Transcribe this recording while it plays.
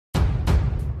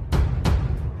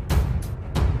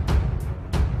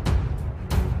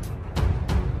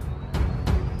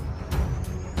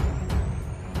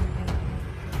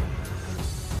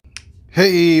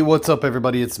Hey, what's up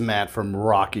everybody? It's Matt from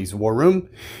Rocky's War Room,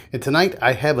 and tonight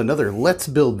I have another Let's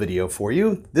Build video for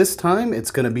you. This time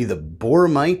it's going to be the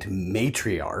Boromite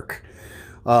Matriarch.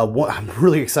 I'm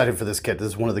really excited for this kit. This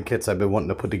is one of the kits I've been wanting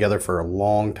to put together for a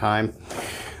long time.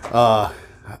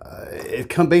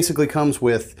 It basically comes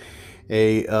with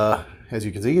a, as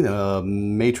you can see, a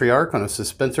Matriarch on a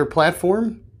suspensor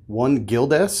platform, 1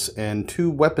 Guild-S, and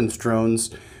 2 weapons drones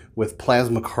with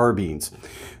plasma carbines.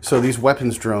 So these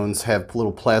weapons drones have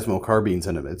little plasma carbines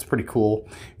in them. It's pretty cool.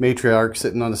 Matriarch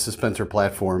sitting on a suspensor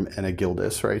platform and a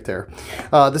Guild-S right there.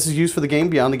 This is used for the game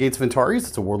Beyond the Gates of Antares.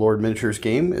 It's a Warlord Miniatures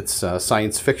game. It's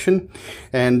science fiction.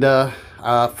 And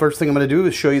first thing I'm going to do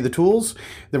is show you the tools.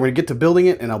 Then we're going to get to building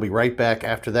it, and I'll be right back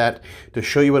after that to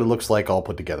show you what it looks like all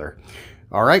put together.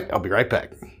 All right, I'll be right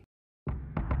back.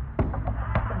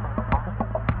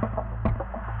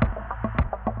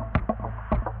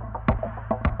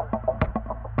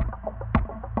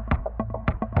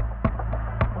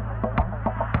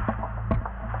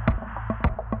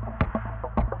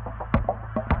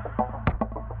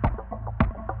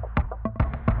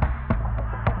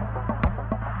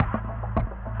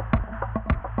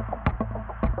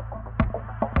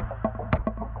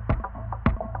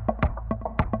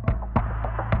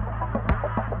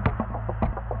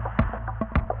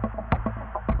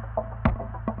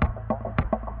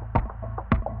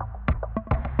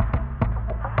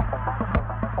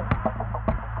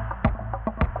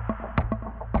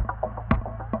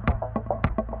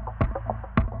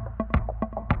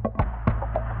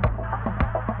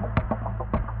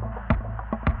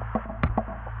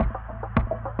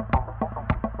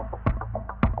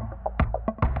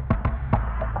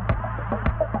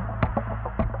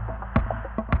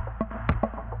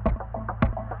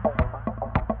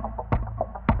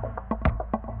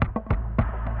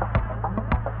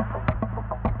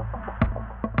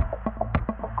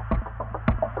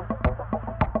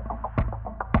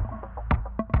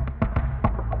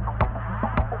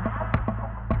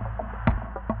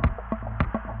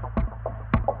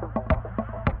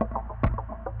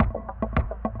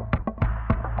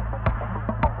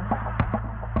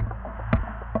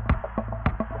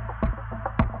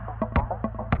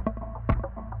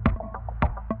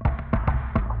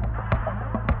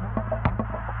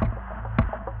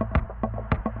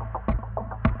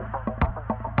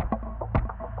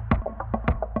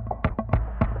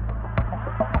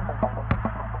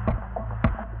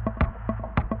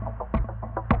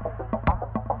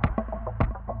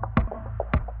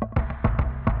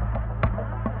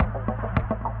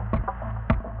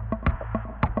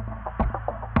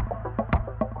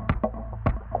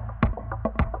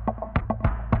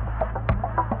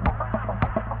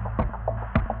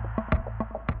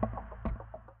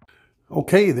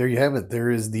 Okay, there you have it. There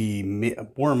is the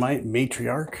Boromite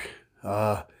Matriarch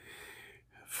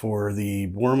for the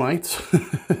Boromites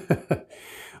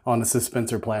on a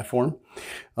suspensor platform.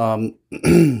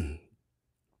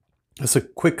 Just a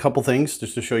quick couple things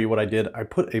just to show you what I did. I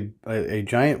put a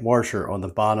giant washer on the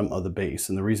bottom of the base,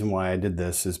 and the reason why I did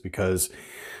this is because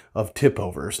of tip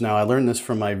overs. Now, I learned this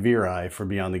from my Viri for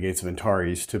Beyond the Gates of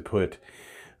Antares to put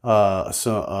a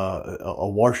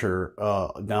washer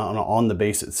down on the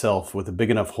base itself with a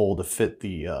big enough hole to fit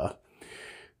the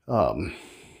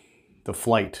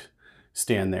flight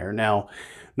stand there. Now,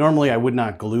 normally I would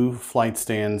not glue flight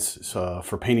stands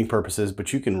for painting purposes,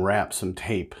 but you can wrap some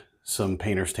tape, some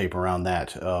painter's tape around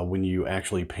that when you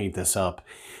actually paint this up,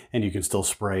 and you can still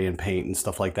spray and paint and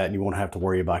stuff like that, and you won't have to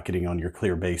worry about getting on your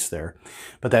clear base there.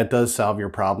 But that does solve your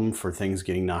problem for things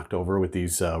getting knocked over with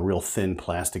these real thin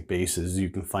plastic bases. You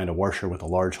can find a washer with a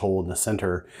large hole in the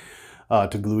center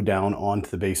to glue down onto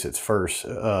the base first.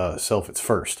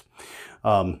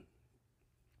 Another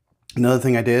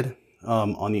thing I did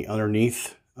on the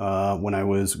underneath, when I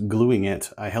was gluing it,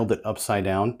 I held it upside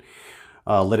down,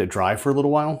 let it dry for a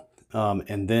little while,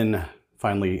 and then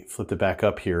finally flipped it back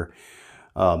up here.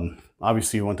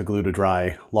 Obviously you want the glue to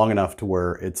dry long enough to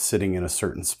where it's sitting in a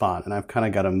certain spot, and I've kind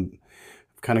of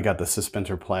got the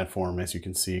suspensor platform, as you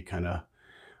can see, kind of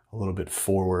a little bit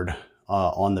forward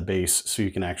on the base, so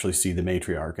you can actually see the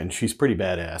Matriarch, and she's pretty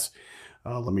badass.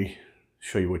 Let me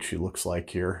show you what she looks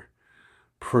like here.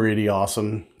 Pretty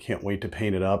awesome. Can't wait to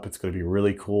paint it up. It's going to be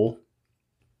really cool.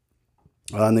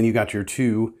 And then you got your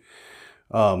two,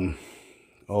 what'd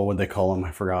they call them?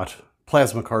 I forgot.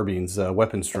 Plasma carbines,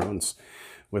 weapons drones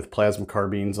with plasma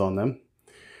carbines on them.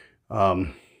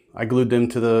 I glued them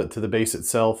to the base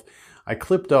itself. I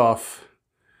clipped off,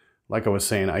 like I was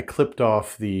saying, I clipped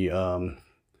off the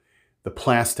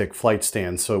plastic flight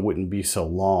stand so it wouldn't be so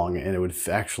long, and it would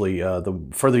actually, the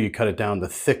further you cut it down, the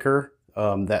thicker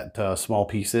that small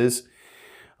piece is.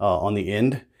 on the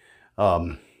end.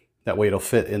 That way it'll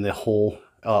fit in the hole.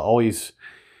 Always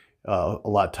a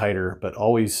lot tighter, but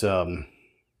always, you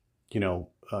know,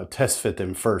 test fit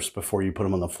them first before you put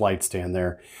them on the flight stand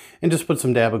there. And just put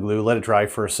some dab of glue, let it dry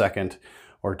for a second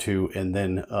or two, and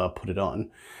then put it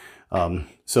on.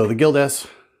 So the Gildess,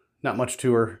 not much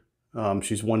to her.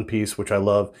 She's one piece, which I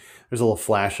love. There's a little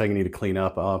flash I need to clean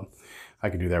up. I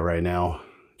can do that right now.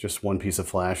 Just one piece of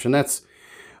flash. And that's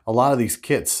a lot of these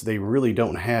kits, they really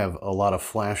don't have a lot of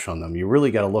flash on them. You really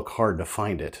got to look hard to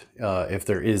find it, if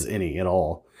there is any at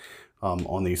all,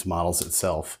 on these models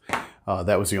itself.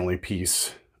 That was the only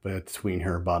piece between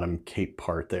her bottom cape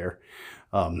part there.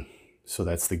 So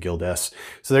that's the Gildess.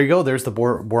 So there you go. There's the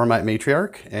Boromite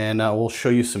Matriarch. And we'll show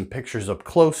you some pictures up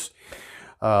close.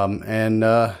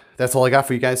 That's all I got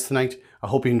for you guys tonight. I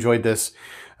hope you enjoyed this.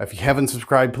 If you haven't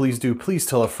subscribed, please do. Please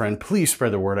tell a friend. Please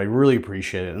spread the word. I really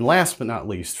appreciate it. And last but not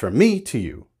least, from me to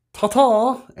you,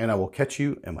 ta-ta! And I will catch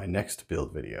you in my next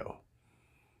build video.